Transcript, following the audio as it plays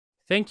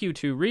Thank you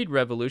to Read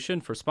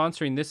Revolution for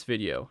sponsoring this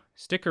video.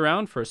 Stick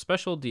around for a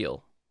special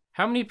deal.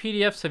 How many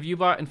PDFs have you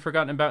bought and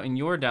forgotten about in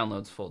your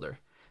downloads folder?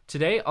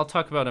 Today, I'll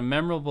talk about a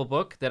memorable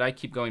book that I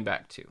keep going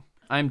back to.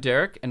 I'm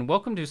Derek, and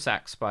welcome to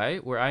Sax Spy,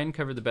 where I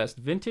uncover the best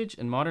vintage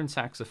and modern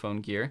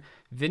saxophone gear,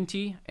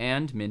 Vinty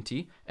and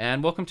Minty,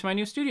 and welcome to my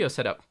new studio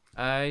setup.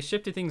 I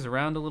shifted things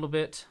around a little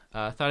bit,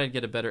 thought I'd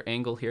get a better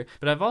angle here,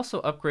 but I've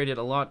also upgraded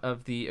a lot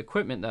of the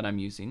equipment that I'm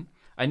using.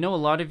 I know a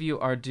lot of you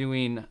are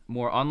doing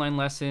more online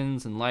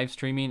lessons and live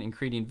streaming and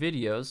creating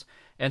videos,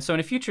 and so in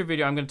a future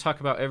video I'm going to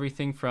talk about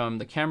everything from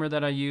the camera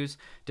that I use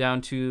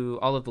down to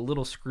all of the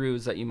little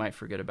screws that you might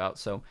forget about,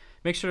 so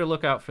make sure to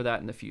look out for that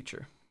in the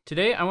future.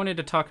 Today I wanted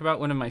to talk about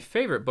one of my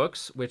favorite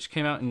books, which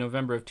came out in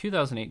November of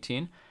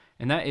 2018,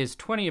 and that is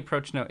 20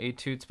 Approach Note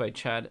Etudes by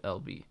Chad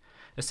Elby.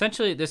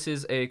 Essentially, this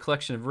is a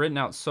collection of written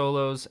out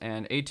solos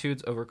and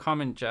etudes over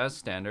common jazz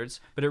standards,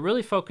 but it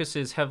really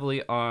focuses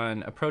heavily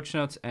on approach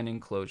notes and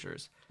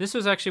enclosures. This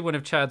was actually one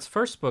of Chad's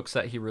first books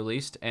that he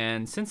released,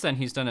 and since then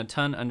he's done a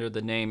ton under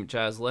the name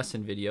Jazz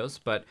Lesson Videos,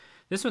 but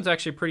this one's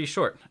actually pretty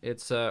short.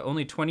 It's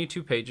only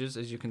 22 pages,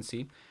 as you can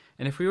see,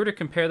 and if we were to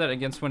compare that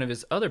against one of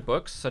his other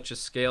books, such as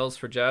Scales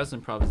for Jazz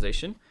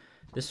Improvisation,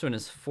 this one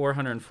is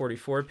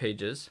 444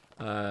 pages.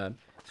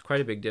 It's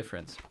quite a big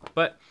difference.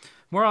 But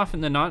more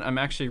often than not, I'm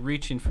actually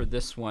reaching for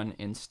this one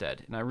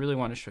instead, and I really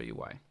want to show you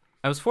why.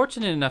 I was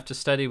fortunate enough to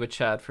study with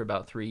Chad for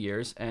about 3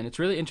 years, and it's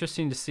really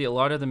interesting to see a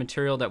lot of the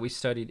material that we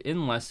studied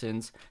in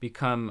lessons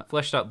become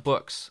fleshed out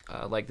books,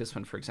 like this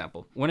one, for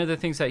example. One of the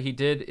things that he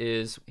did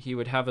is he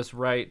would have us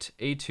write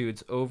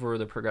etudes over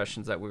the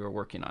progressions that we were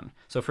working on.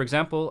 So for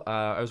example,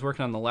 I was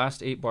working on the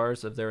last 8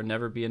 bars of There Will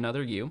Never Be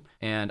Another You,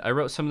 and I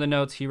wrote some of the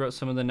notes, he wrote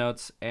some of the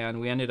notes, and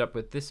we ended up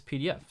with this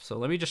PDF. So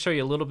let me just show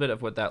you a little bit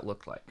of what that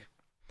looked like.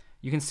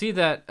 You can see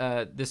that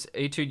this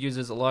etude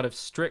uses a lot of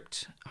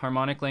strict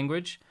harmonic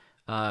language.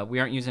 We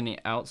aren't using any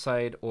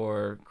outside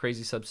or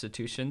crazy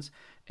substitutions.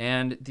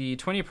 And the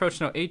 20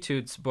 Approach Note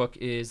Etudes book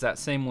is that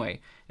same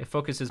way. It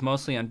focuses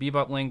mostly on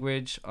bebop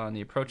language, on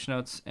the approach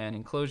notes and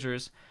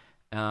enclosures,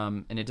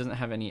 and it doesn't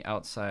have any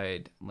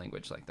outside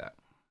language like that.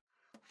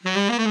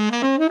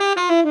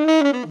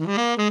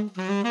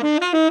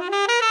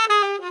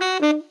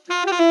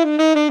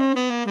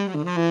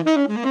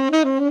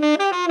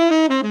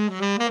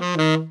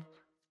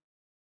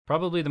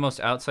 Probably the most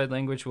outside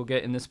language we'll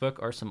get in this book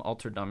are some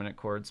altered dominant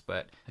chords,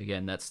 but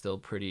again, that's still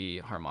pretty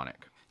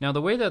harmonic. Now,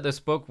 the way that this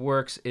book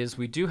works is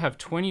we do have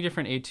 20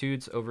 different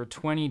etudes over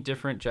 20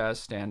 different jazz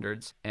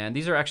standards, and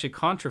these are actually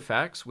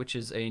contrafacts, which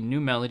is a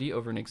new melody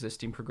over an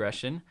existing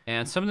progression.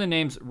 And some of the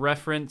names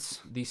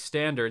reference these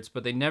standards,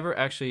 but they never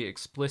actually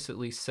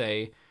explicitly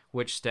say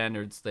which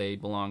standards they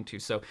belong to.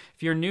 So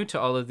if you're new to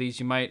all of these,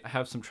 you might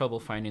have some trouble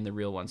finding the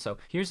real one. So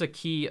here's a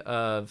key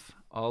of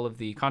all of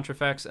the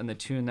contrafacts and the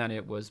tune that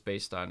it was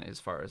based on, as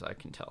far as I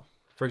can tell.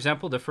 For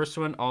example, the first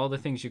one, All the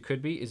Things You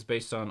Could Be, is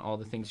based on All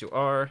the Things You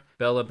Are,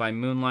 Bella by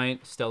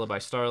Moonlight, Stella by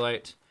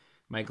Starlight,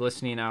 My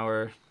Glistening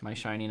Hour, My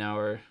Shining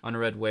Hour, On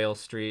Red Whale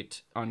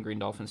Street, On Green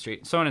Dolphin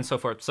Street, so on and so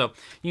forth. So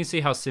you can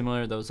see how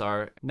similar those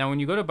are. Now,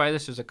 when you go to buy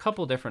this, there's a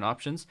couple different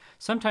options.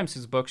 Sometimes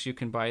these books, you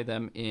can buy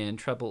them in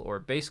treble or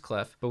bass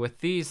clef, but with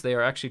these, they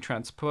are actually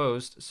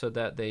transposed so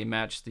that they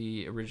match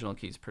the original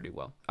keys pretty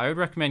well. I would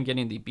recommend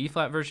getting the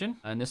B-flat version,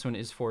 and this one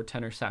is for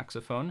tenor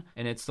saxophone,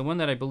 and it's the one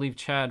that I believe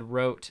Chad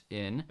wrote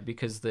in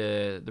because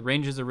the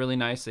ranges are really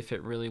nice. They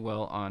fit really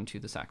well onto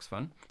the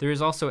saxophone. There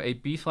is also a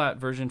B-flat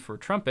version for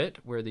trumpet,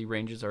 where the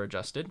ranges are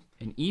adjusted,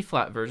 an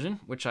E-flat version,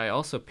 which I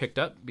also picked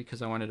up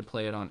because I wanted to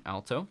play it on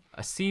alto,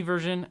 a C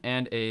version,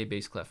 and a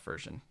bass clef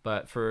version.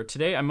 But for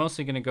today, I'm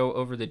mostly going to go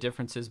over the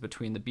differences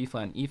between the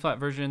B-flat and E-flat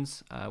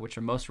versions, which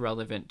are most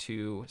relevant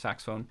to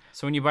saxophone.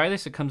 So when you buy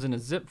this, it comes in a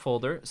zip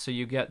folder, so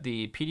you get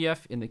the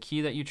PDF in the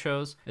key that you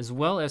chose, as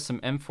well as some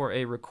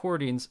M4A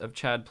recordings of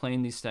Chad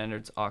playing these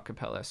standards a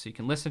cappella. So you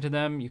can listen to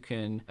them, you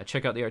can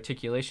check out the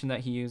articulation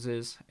that he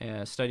uses,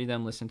 study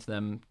them, listen to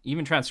them,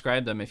 even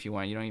transcribe them if you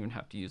want. You don't even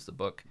have to use the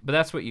book, but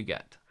that's what you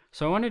get.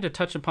 So I wanted to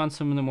touch upon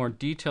some of the more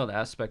detailed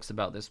aspects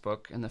about this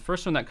book, and the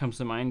first one that comes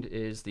to mind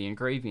is the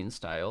engraving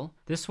style.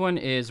 This one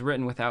is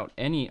written without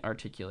any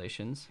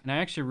articulations, and I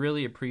actually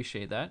really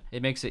appreciate that.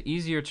 It makes it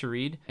easier to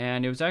read,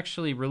 and it was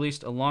actually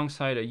released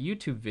alongside a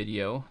YouTube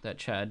video that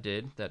Chad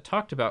did that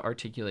talked about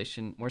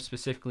articulation, more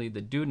specifically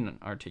the Duden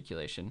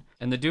articulation.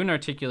 And the Duden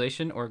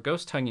articulation, or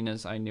ghost tonguing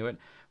as I knew it,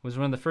 was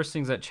one of the first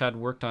things that Chad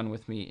worked on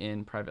with me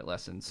in private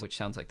lessons, which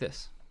sounds like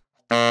this.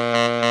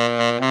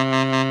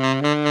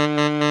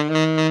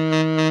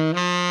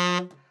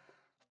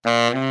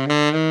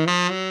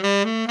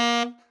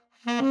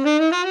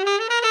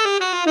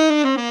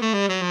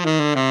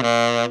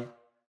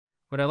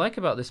 What I like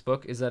about this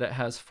book is that it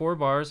has 4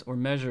 bars or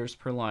measures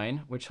per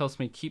line, which helps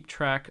me keep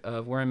track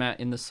of where I'm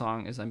at in the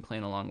song as I'm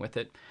playing along with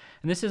it.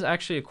 And this is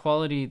actually a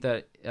quality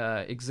that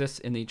exists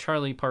in the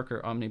Charlie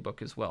Parker Omni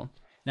book as well.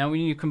 Now,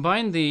 when you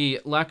combine the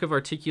lack of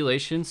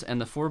articulations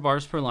and the 4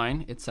 bars per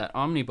line, it's that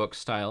omnibook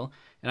style.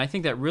 And I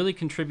think that really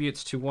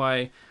contributes to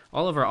why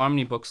all of our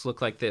omnibooks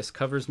look like this.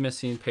 Covers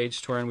missing,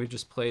 page torn. We've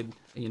just played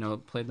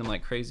them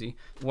like crazy.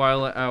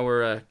 While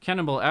our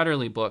Cannibal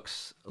Adderley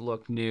books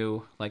look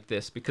new like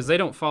this because they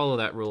don't follow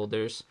that rule.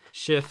 There's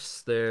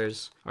shifts,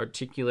 there's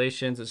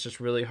articulations. It's just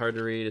really hard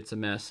to read. It's a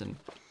mess. And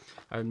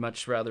I would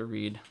much rather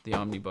read the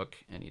omnibook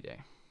any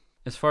day.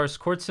 As far as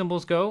chord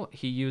symbols go,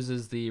 he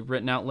uses the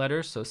written out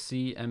letters, so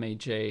C, M, A,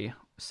 J,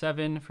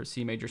 7 for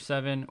C major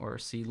 7 or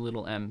C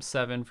little m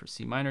 7 for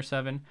C minor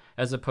 7,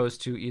 as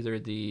opposed to either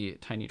the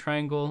tiny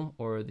triangle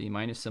or the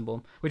minus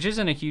symbol, which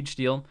isn't a huge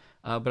deal,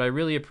 but I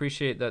really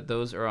appreciate that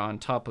those are on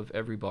top of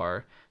every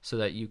bar so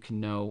that you can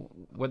know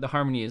what the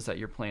harmony is that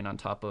you're playing on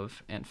top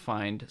of and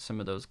find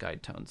some of those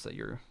guide tones that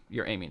you're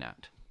aiming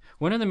at.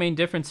 One of the main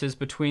differences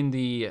between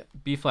the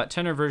B-flat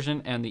tenor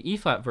version and the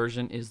E-flat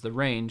version is the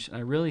range, and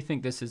I really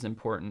think this is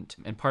important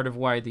and part of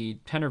why the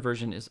tenor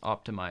version is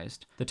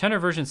optimized. The tenor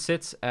version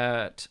sits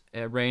at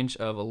a range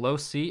of a low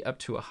C up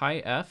to a high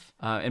F,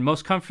 and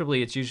most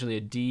comfortably it's usually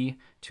a D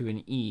to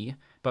an E.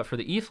 But for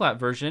the E-flat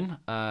version,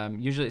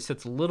 usually it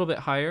sits a little bit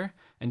higher,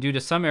 and due to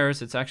some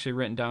errors, it's actually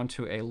written down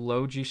to a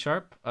low G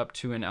sharp up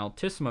to an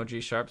altissimo G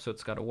sharp, so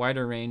it's got a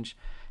wider range.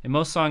 And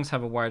most songs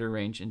have a wider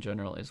range in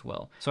general as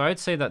well. So I would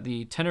say that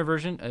the tenor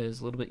version is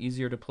a little bit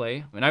easier to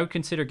play, and I would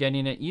consider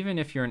getting it even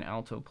if you're an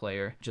alto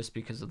player, just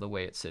because of the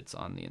way it sits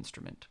on the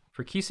instrument.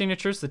 For key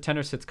signatures, the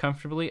tenor sits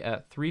comfortably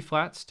at 3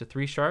 flats to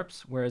 3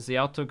 sharps, whereas the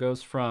alto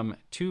goes from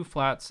 2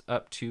 flats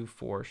up to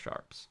 4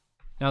 sharps.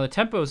 Now the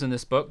tempos in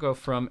this book go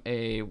from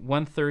a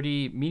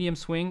 130 medium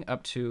swing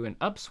up to an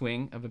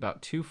upswing of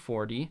about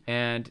 240,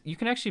 and you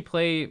can actually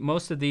play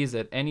most of these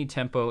at any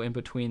tempo in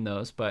between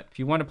those, but if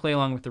you want to play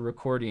along with the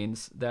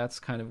recordings,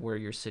 that's kind of where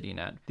you're sitting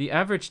at. The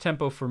average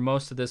tempo for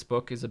most of this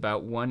book is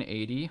about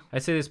 180.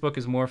 I'd say this book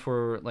is more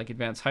for like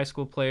advanced high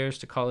school players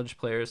to college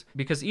players,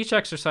 because each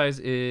exercise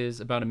is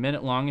about a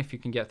minute long if you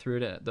can get through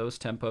it at those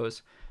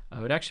tempos. It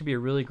would actually be a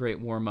really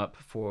great warm-up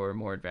for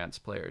more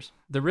advanced players.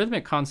 The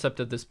rhythmic concept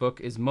of this book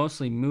is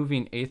mostly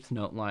moving eighth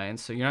note lines,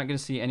 so you're not going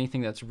to see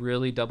anything that's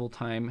really double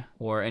time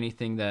or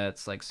anything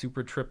that's like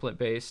super triplet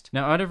based.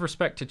 Now, out of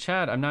respect to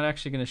Chad, I'm not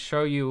actually going to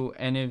show you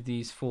any of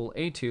these full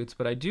etudes,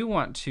 but I do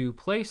want to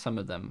play some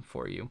of them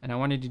for you. And I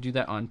wanted to do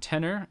that on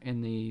tenor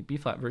in the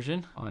B-flat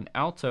version, on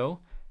alto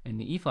in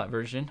the E-flat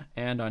version,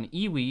 and on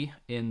EWI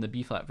in the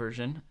B-flat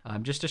version,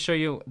 just to show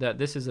you that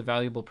this is a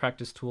valuable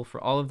practice tool for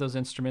all of those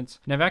instruments.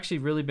 And I've actually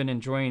really been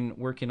enjoying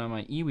working on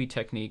my EWI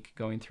technique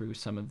going through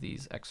some of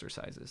these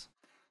exercises.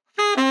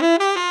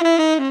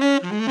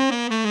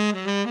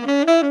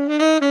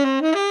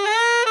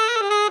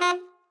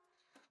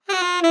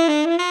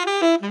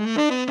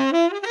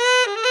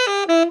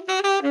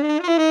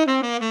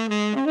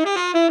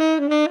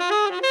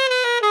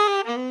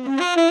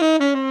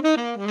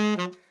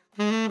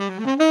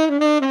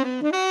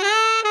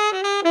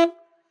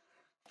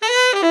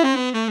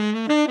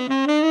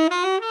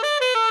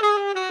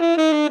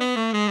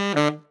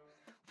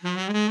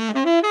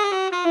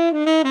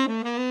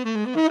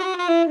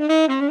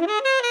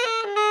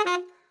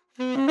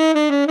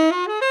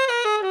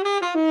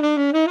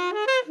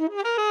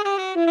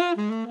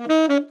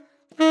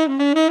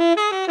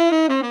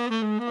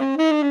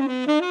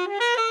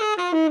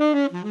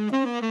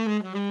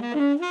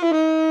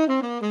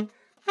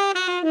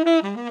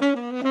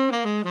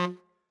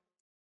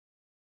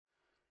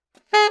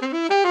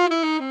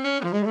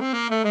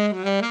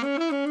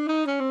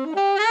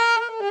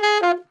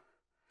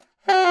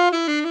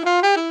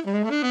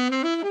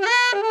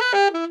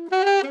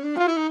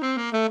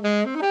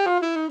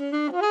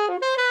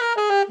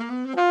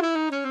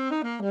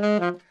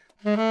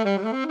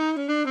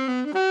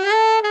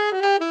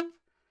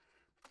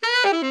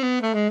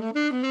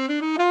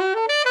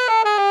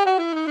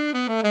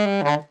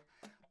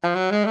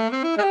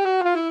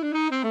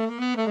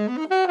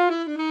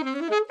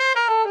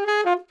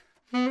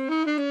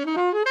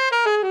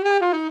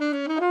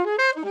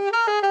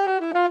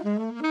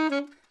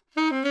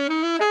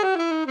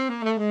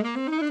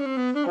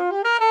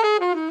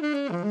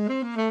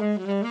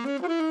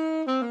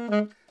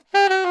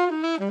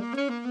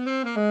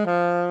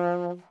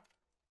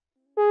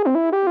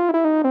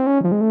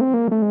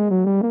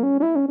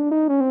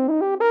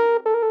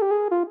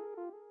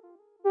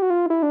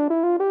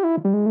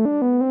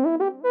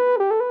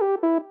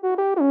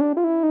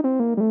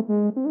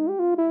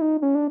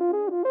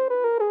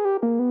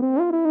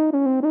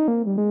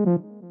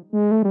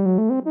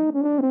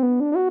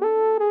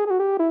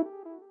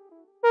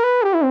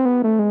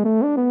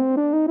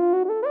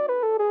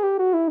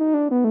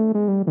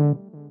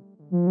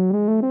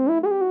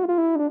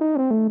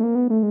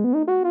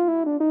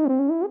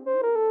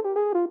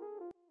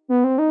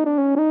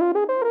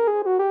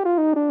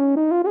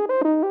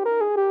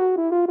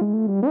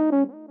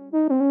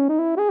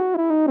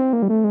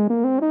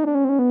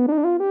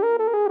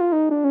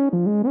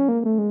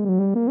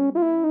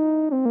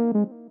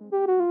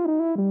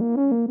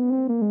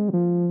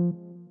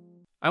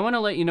 want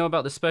to let you know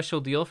about the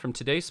special deal from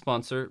today's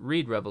sponsor,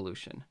 Read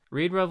Revolution.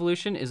 Read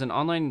Revolution is an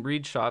online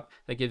read shop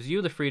that gives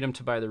you the freedom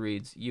to buy the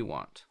reads you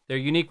want. Their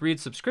unique read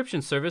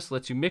subscription service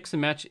lets you mix and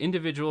match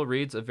individual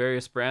reads of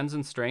various brands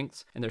and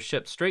strengths, and they're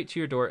shipped straight to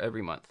your door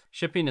every month.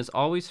 Shipping is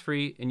always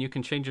free, and you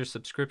can change your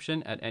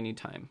subscription at any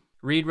time.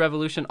 Read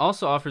Revolution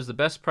also offers the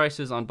best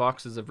prices on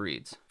boxes of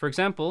reads. For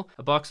example,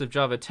 a box of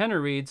Java Tenor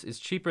reads is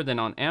cheaper than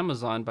on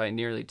Amazon by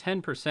nearly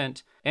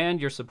 10%, and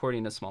you're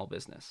supporting a small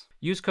business.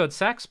 Use code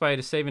SACSPY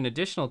to save an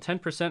additional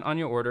 10% on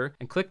your order,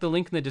 and click the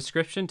link in the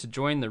description to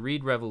join the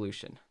Read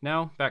Revolution.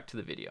 Now, back to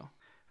the video.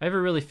 I have a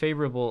really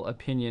favorable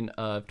opinion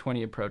of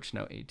 20 approach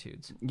note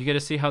etudes. You get to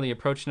see how the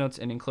approach notes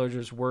and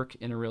enclosures work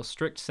in a real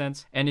strict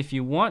sense, and if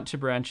you want to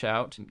branch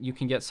out, you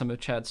can get some of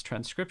Chad's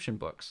transcription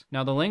books.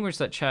 Now, the language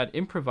that Chad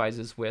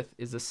improvises with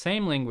is the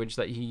same language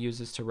that he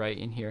uses to write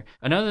in here.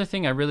 Another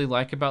thing I really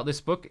like about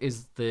this book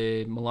is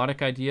the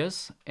melodic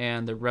ideas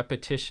and the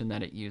repetition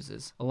that it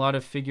uses. A lot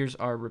of figures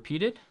are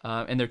repeated,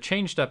 and they're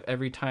changed up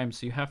every time,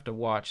 so you have to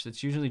watch.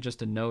 It's usually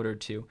just a note or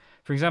two.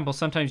 For example,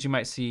 sometimes you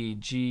might see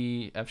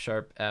G, F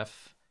sharp,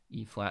 F,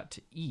 E flat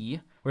to E,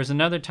 whereas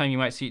another time you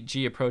might see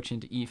G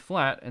approaching to E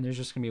flat, and there's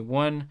just going to be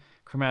one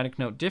chromatic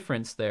note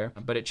difference there,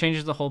 but it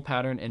changes the whole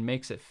pattern and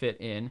makes it fit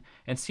in.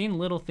 And seeing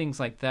little things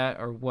like that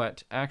are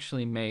what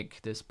actually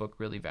make this book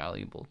really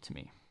valuable to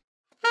me.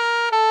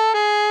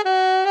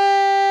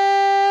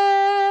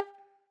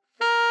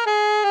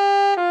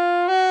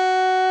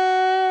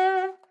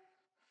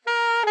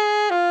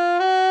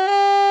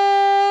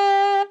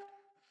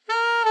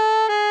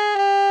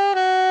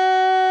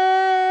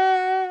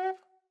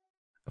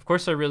 Of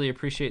course, I really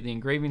appreciate the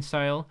engraving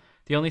style.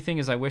 The only thing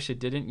is I wish it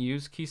didn't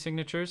use key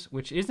signatures,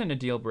 which isn't a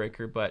deal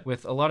breaker, but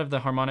with a lot of the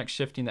harmonic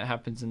shifting that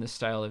happens in this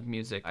style of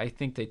music, I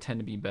think they tend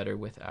to be better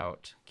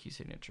without key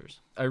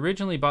signatures. I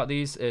originally bought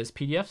these as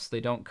PDFs.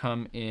 They don't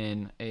come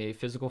in a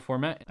physical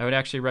format. I would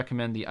actually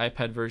recommend the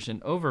iPad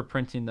version over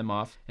printing them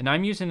off. And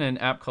I'm using an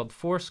app called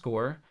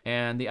Fourscore,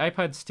 and the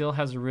iPad still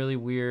has a really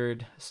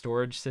weird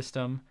storage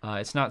system.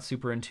 It's not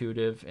super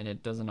intuitive, and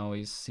it doesn't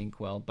always sync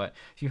well, but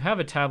if you have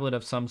a tablet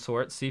of some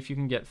sort, see if you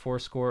can get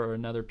Fourscore or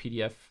another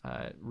PDF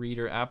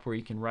reader app where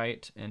you can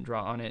write and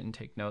draw on it and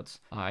take notes.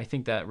 I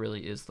think that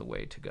really is the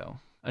way to go.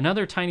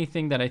 Another tiny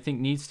thing that I think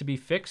needs to be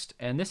fixed,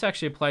 and this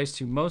actually applies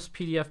to most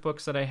PDF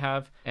books that I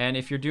have, and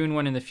if you're doing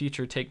one in the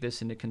future, take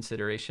this into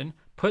consideration.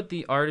 Put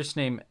the artist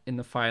name in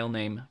the file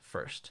name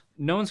first.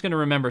 No one's going to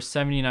remember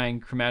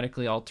 79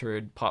 chromatically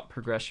altered pop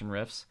progression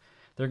riffs.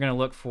 They're going to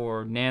look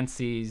for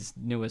Nancy's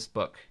newest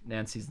book.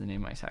 Nancy's the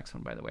name of my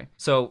saxophone, by the way.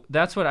 So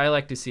that's what I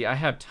like to see. I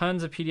have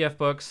tons of PDF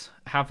books.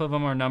 Half of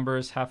them are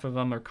numbers, half of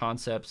them are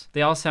concepts.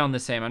 They all sound the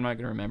same. I'm not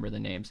going to remember the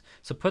names.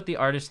 So put the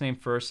artist name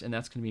first, and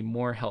that's going to be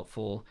more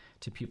helpful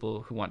to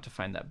people who want to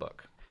find that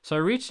book. So I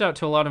reached out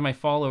to a lot of my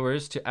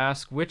followers to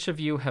ask which of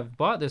you have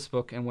bought this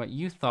book and what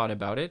you thought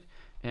about it.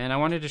 And I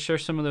wanted to share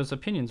some of those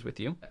opinions with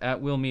you.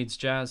 At Will Meads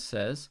Jazz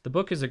says, the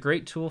book is a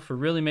great tool for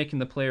really making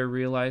the player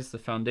realize the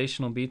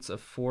foundational beats of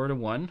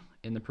 4/1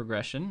 in the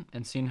progression,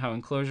 and seeing how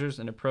enclosures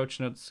and approach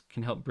notes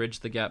can help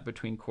bridge the gap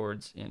between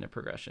chords in a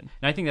progression.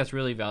 And I think that's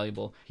really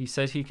valuable. He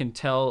says he can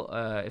tell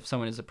if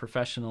someone is a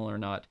professional or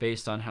not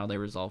based on how they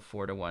resolve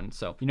 4/1.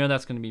 So you know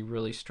that's going to be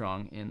really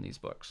strong in these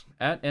books.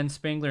 At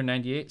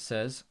nspangler98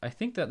 says, I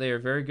think that they are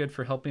very good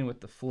for helping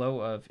with the flow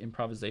of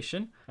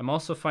improvisation. I'm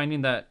also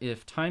finding that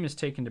if time is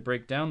taken to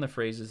break down the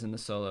phrases in the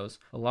solos,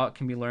 a lot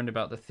can be learned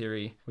about the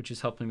theory, which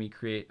is helping me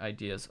create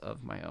ideas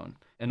of my own.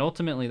 And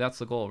ultimately, that's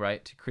the goal,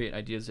 right? To create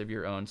ideas of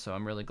your own. So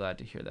I'm really glad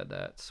to hear that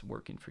that's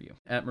working for you.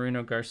 At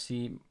Marino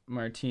Garcia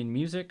Martin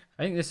Music,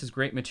 I think this is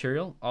great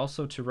material.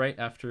 Also to write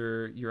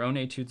after your own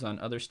etudes on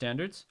other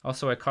standards.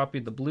 Also, I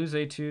copied the blues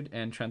etude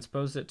and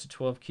transposed it to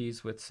 12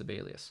 keys with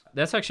Sibelius.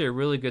 That's actually a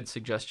really good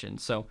suggestion.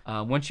 So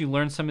once you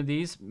learn some of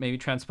these, maybe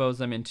transpose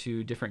them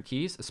into different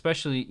keys,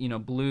 especially,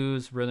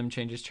 blues, rhythm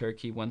changes,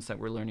 Cherokee, ones that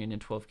we're learning in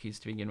 12 keys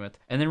to begin with.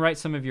 And then write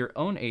some of your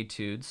own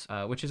etudes,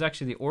 which is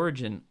actually the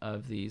origin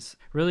of these.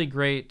 Really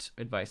great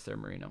advice there,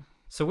 Marino.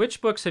 So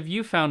which books have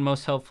you found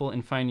most helpful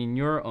in finding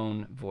your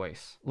own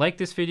voice? Like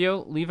this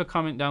video, leave a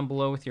comment down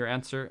below with your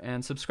answer,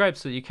 and subscribe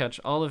so that you catch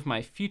all of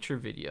my future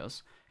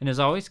videos. And as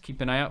always, keep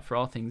an eye out for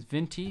all things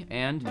Vinty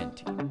and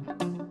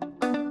Minty.